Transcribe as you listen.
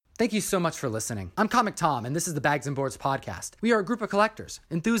Thank you so much for listening. I'm Comic Tom, and this is the Bags and Boards podcast. We are a group of collectors,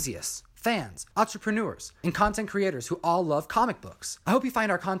 enthusiasts, fans, entrepreneurs, and content creators who all love comic books. I hope you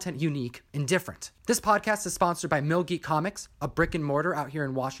find our content unique and different. This podcast is sponsored by Mill Geek Comics, a brick and mortar out here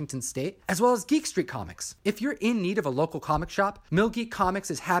in Washington State, as well as Geek Street Comics. If you're in need of a local comic shop, Mill Geek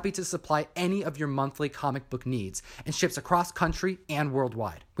Comics is happy to supply any of your monthly comic book needs and ships across country and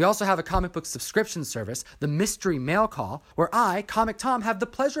worldwide. We also have a comic book subscription service, the Mystery Mail Call, where I, Comic Tom, have the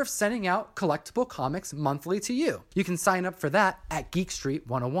pleasure of sending out collectible comics monthly to you. You can sign up for that at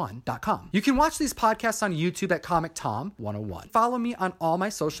geekstreet101.com. You can watch these podcasts on YouTube at Comic Tom 101. Follow me on all my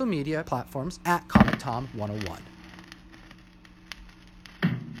social media platforms at Comic Tom 101.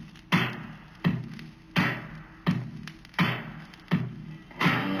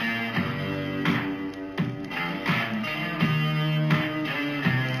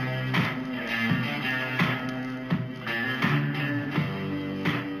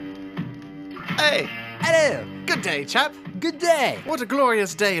 Hey! Hello! Good day, chap. Good day! What a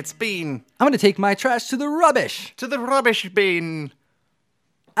glorious day it's been. I'm gonna take my trash to the rubbish. To the rubbish bin.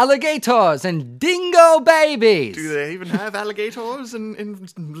 Alligators and dingo babies! Do they even have alligators in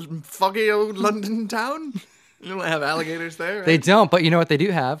foggy old London town? You don't have alligators there, right? They don't, but you know what they do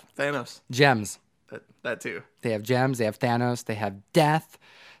have? Thanos. Gems. That too. They have gems, they have Thanos, they have death,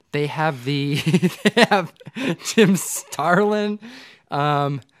 they have they have Jim Starlin,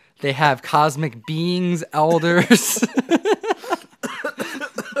 they have cosmic beings, elders.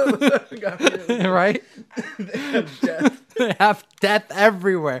 Right? They have death. They have death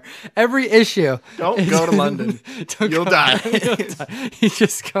everywhere. Every issue. Don't go to London. You'll die. You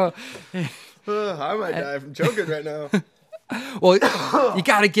just go. I might die from choking right now. Well, you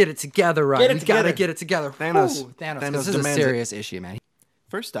got to get it together, right? Get it You got to together. get it together. Thanos. Ooh, Thanos. Thanos This is a demands it. serious issue, man.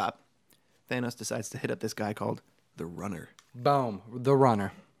 First stop, Thanos decides to hit up this guy called the Runner. Boom. The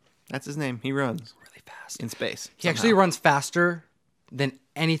runner. That's his name. He runs Really fast. in space. He actually runs faster than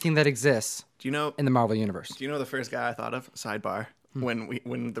anything that exists Do you know? in the Marvel Universe. Do you know the first guy I thought of? Sidebar.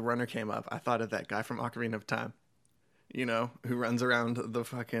 When the Runner came up, I thought of that guy from Ocarina of Time. You know, who runs around the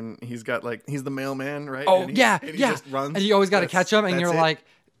fucking. He's the mailman, right? Oh, And yeah, he yeah. just runs. And you always got to That's- catch him, and that's you're it. like,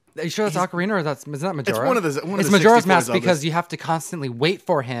 are you sure that's Ocarina or is that Majora? It's one of the It's 64 Majora's Mask Zeldas. because you have to constantly wait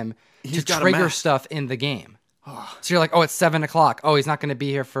for him He's to got a trigger mask. stuff in the game. So you're like, oh, it's 7 o'clock. Oh, he's not going to be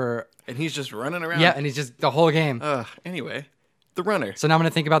here for... And he's just running around. Yeah, and he's just the whole game. Anyway, the Runner. So now I'm going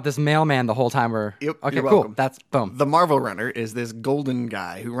to think about this mailman the whole time. Yep, Okay, you're cool. welcome. That's boom. The Marvel Runner is this golden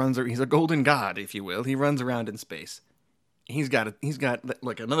guy who runs. He's a golden god, if you will. He runs around in space. He's got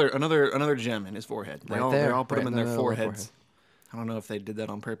like another gem in his forehead. They Right there, all put right him in in the their middle of the foreheads. I don't know if they did that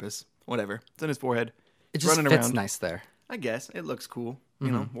on purpose. Whatever. It's in his forehead. It just running fits around. nice there. I guess it looks cool. You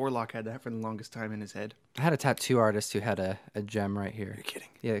know, Warlock had that for the longest time in his head. I had a tattoo artist who had a gem right here. You're kidding.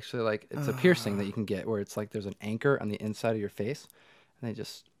 Yeah, actually, like, it's a piercing that you can get where it's like there's an anchor on the inside of your face, and they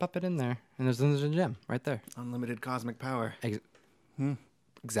just pop it in there, and there's a gem right there. Unlimited cosmic power.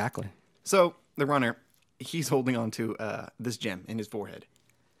 Exactly. So the Runner, he's holding on to this gem in his forehead.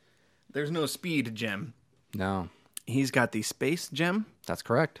 There's no speed gem. No, He's got the space gem. that's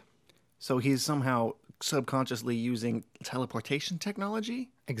correct. So he's somehow subconsciously using teleportation technology.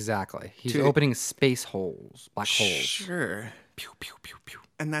 Exactly. He's To- opening space holes, black holes. Sure. Pew, pew, pew, pew.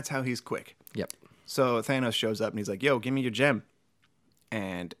 And that's how he's quick. Yep. So Thanos shows up and he's like, yo, give me your gem.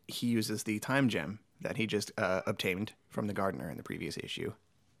 And he uses the time gem that he just obtained from the gardener in the previous issue.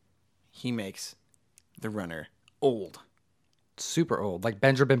 He makes the Runner old. Super old, like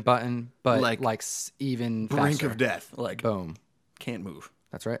Benjamin Button, but Like like even Brink faster. of death. Like, Boom. can't move.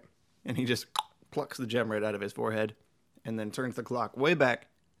 That's right. And he just plucks the gem right out of his forehead and then turns the clock way back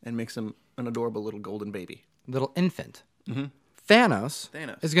and makes him an adorable little golden baby. Little infant. Thanos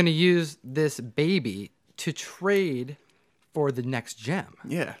Thanos. is going to use this baby to trade for the next gem.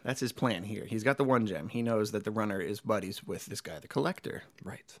 Yeah, that's his plan here. He's got the one gem. He knows that the Runner is buddies with this guy, the Collector.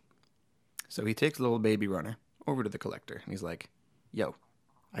 Right. So he takes the little baby Runner over to the Collector, and he's like, yo,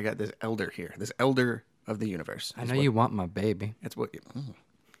 I got this elder here, this elder of the universe. I know you want my baby. That's what...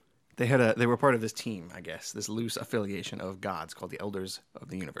 They were part of this team, I guess, this loose affiliation of gods called the Elders of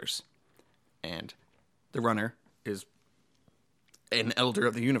the Universe. And the Runner is an elder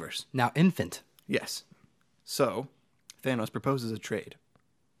of the universe. Now, infant. Yes. So, Thanos proposes a trade.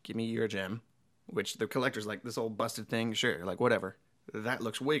 Give me your gem, which the Collector's like, this old busted thing, sure, like, whatever. That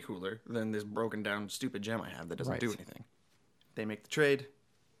looks way cooler than this broken down, stupid gem I have that doesn't Right. do anything. They make the trade.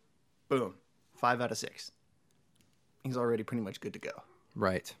 Boom. 5 out of 6. He's already pretty much good to go.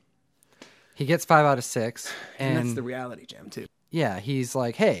 Right. He gets 5 out of 6. And And, that's the reality gem, too. yeah, he's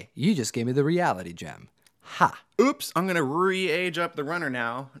like, hey, you just gave me the reality gem. Ha. Oops, I'm going to re-age up the runner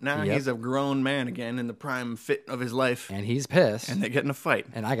now. Now Yep. he's a grown man again in the prime fit of his life. And he's pissed. And they get in a fight.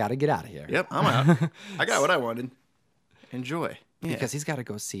 And I got to get out of here. Yep, I'm out. I got what I wanted. Enjoy. Yeah. Because he's got to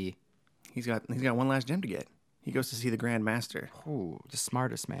go see He's got one last gem to get. He goes to see the Grand Master. the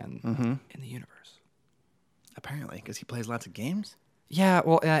smartest man in the universe. Apparently, because he plays lots of games. Yeah,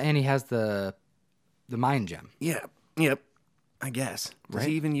 well, and he has the mind gem. Yeah. Yep. I guess. Does Right.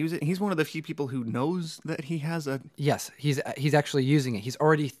 he even use it? He's one of the few people who knows that he has a. Yes, he's actually using it. He's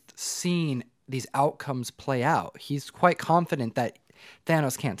already seen these outcomes play out. He's quite confident that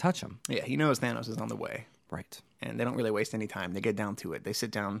Thanos can't touch him. Yeah, he knows Thanos is on the way, Right. and they don't really waste any time. They get down to it. They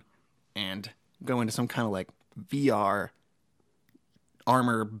sit down and go into some kind of like VR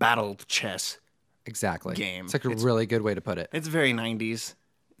armor battle chess. Exactly. Game. It's like a really good way to put it. It's very 90s.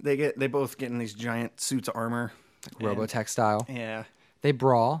 They both get in these giant suits of armor. Robotech style. Yeah. They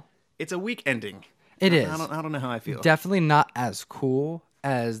brawl. It's a weak ending. It is. I don't know how I feel. Definitely not as cool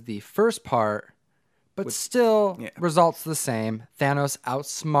as the first part, but still yeah. results the same. Thanos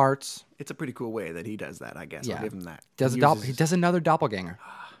outsmarts. It's a pretty cool way that he does that, I guess. Yeah. I'll give him that. Does He he uses does another doppelganger.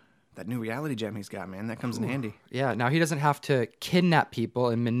 that new reality gem he's got, man. That comes in handy. Yeah, now he doesn't have to kidnap people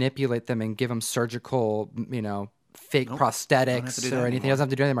and manipulate them and give them surgical, fake prosthetics do that or anything. He anymore. doesn't have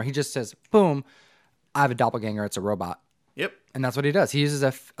to do anymore. He just says, boom, I have a doppelganger. It's a robot. Yep. And that's what he does. He uses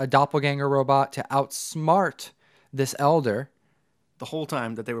a doppelganger robot to outsmart this elder. The whole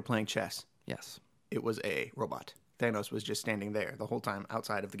time that they were playing chess, Yes. it was a robot. Thanos was just standing there the whole time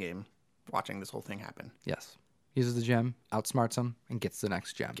outside of the game, watching this whole thing happen. Yes. Uses the gem, outsmarts him, and gets the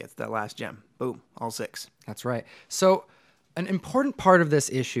next gem. Gets that last gem. Boom. All 6. That's right. So an important part of this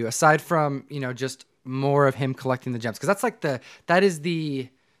issue, aside from, just more of him collecting the gems, because that's like that is the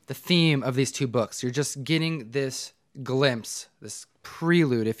theme of these two books. You're just getting this glimpse, this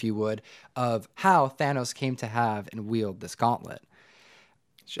prelude, if you would, of how Thanos came to have and wield this gauntlet.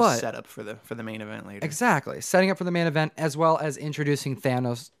 It's just But- set up for the main event later. Exactly. Setting up for the main event, as well as introducing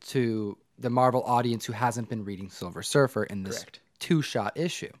Thanos to the Marvel audience who hasn't been reading Silver Surfer in this Correct. two-shot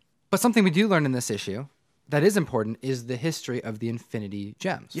issue. But something we do learn in this issue that is important is the history of the Infinity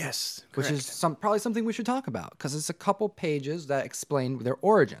Gems. Yes. Which Correct. is probably something we should talk about, because it's a couple pages that explain their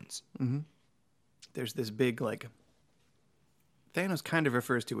origins. There's this big like. Thanos kind of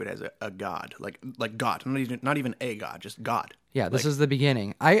refers to it as a god, like God, not even a god, just God. Yeah, this is the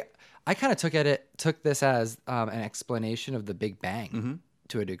beginning. I kind of took this as an explanation of the Big Bang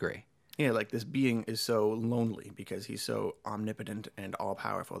to a degree. Yeah, like this being is so lonely because he's so omnipotent and all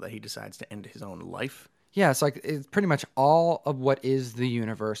powerful that he decides to end his own life. Yeah, it's like it's pretty much all of what is the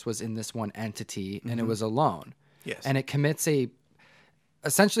universe was in this one entity, and it was alone. Yes. And it commits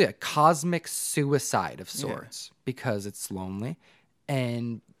essentially a cosmic suicide of sorts because it's lonely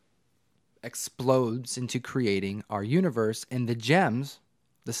and explodes into creating our universe. And the gems,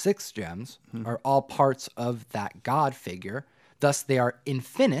 the 6 gems, are all parts of that God figure. Thus, they are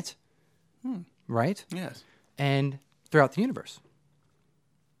infinite, right? Yes. And throughout the universe.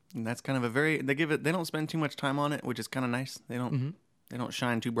 And that's kind of they don't spend too much time on it, which is kind of nice. They don't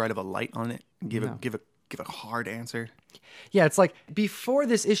shine too bright of a light on it and give a hard answer. Yeah, it's like before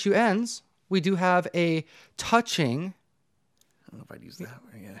this issue ends, we do have a touching. I don't know if I'd use that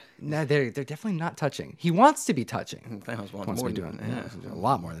word, yeah. No, they're definitely not touching. He wants to be touching. Thanos wants Wants more to be doing a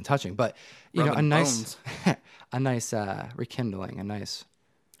lot more than touching, but a Rubbing nice, a nice rekindling, a nice.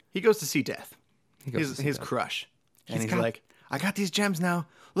 He goes to see Death, goes to see his Death. crush, and he's got- like, "I got these gems now.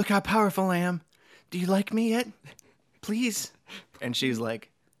 Look how powerful I am. Do you like me yet? Please." And she's like,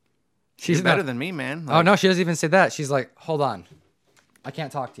 She's "You're better than me, man." Oh no, she doesn't even say that. She's like, "Hold on, I can't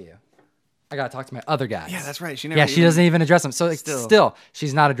talk to you. I gotta talk to my other guys." Yeah, that's right. She She doesn't even address him. So like, Still. still,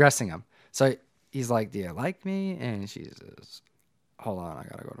 she's not addressing him. So he's like, "Do you like me?" And she says, "Hold on, I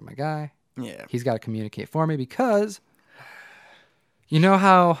gotta go to my guy. Yeah. He's got to communicate for me because you know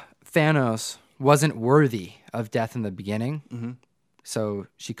how Thanos wasn't worthy of death in the beginning, so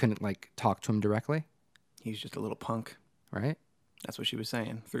she couldn't talk to him directly, He's just a little punk. right? That's what she was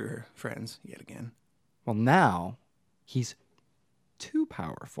saying through her friends yet again. Well, now he's too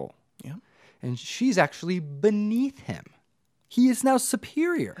powerful. Yeah. And she's actually beneath him. He is now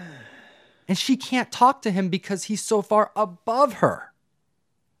superior. And she can't talk to him because he's so far above her.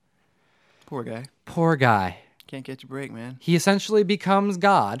 Poor guy. Poor guy. Can't catch a break, man. He essentially becomes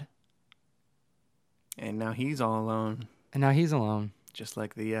God, And now he's all alone, and now he's alone. just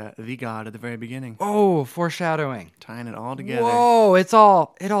like the god at the very beginning, Oh, foreshadowing. tying it all together. Whoa, it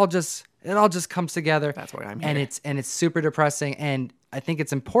all just It all just comes together. That's why I'm And here. it's super depressing. And I think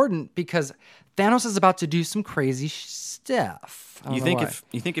it's important because Thanos is about to do some crazy stuff. I don't know why.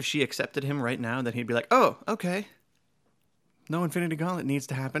 You think if she accepted him right now, that he'd be like, "Oh, okay, no Infinity Gauntlet needs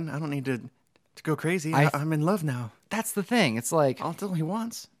to happen. I don't need to go crazy. I'm in love now. That's the thing. It's like, All he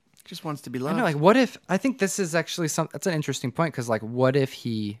wants. He just wants to be I loved." know, like, what if, I think this is actually that's an interesting point because, like, what if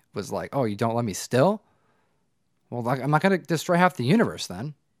he was like, oh, you don't let me still? Well, like, I'm not going to destroy half the universe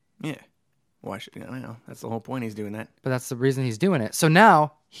then. Yeah. Why should I know? That's the whole point. He's doing that. But that's the reason he's doing it. So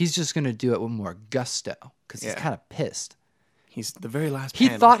now he's just going to do it with more gusto because he's Yeah. kind of pissed. He's the very last. He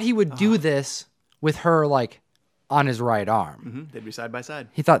panel. thought he would do this with her, like, on his right arm. They'd be side by side.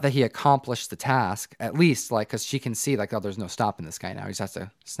 He thought that he accomplished the task, at least, like, because she can see, like, oh, there's no stopping this guy now. He just has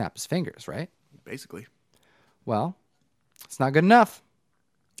to snap his fingers, right? Basically, Well, it's not good enough.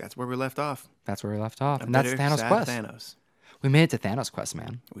 that's where we left off. That's where we left off. A And that's bitter, Thanos' sad quest. Thanos. We made it to Thanos' quest,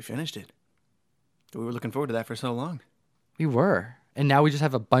 man. We finished it. We were looking forward to that for so long. We were. And now we just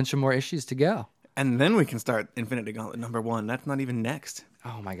have a bunch of more issues to go. And then we can start Infinity Gauntlet number 1. That's not even next.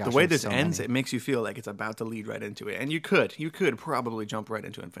 Oh my gosh. The way there's this so ends, many. it makes you feel like it's about to lead right into it. And you could probably jump right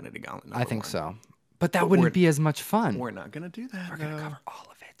into Infinity Gauntlet number I think 1. so. But that But wouldn't we're- be as much fun. We're not going to do that. We're going to though. cover all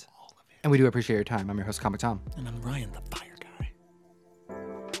of it. And we do appreciate your time. I'm your host, Comic Tom. And I'm Ryan the Fire Guy.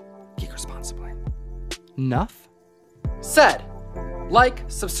 Geek responsibly. Enough said. Like,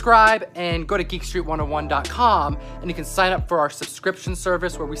 subscribe, and go to geekstreet101.com, and you can sign up for our subscription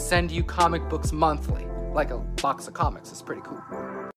service where we send you comic books monthly. Like a box of comics. It's pretty cool.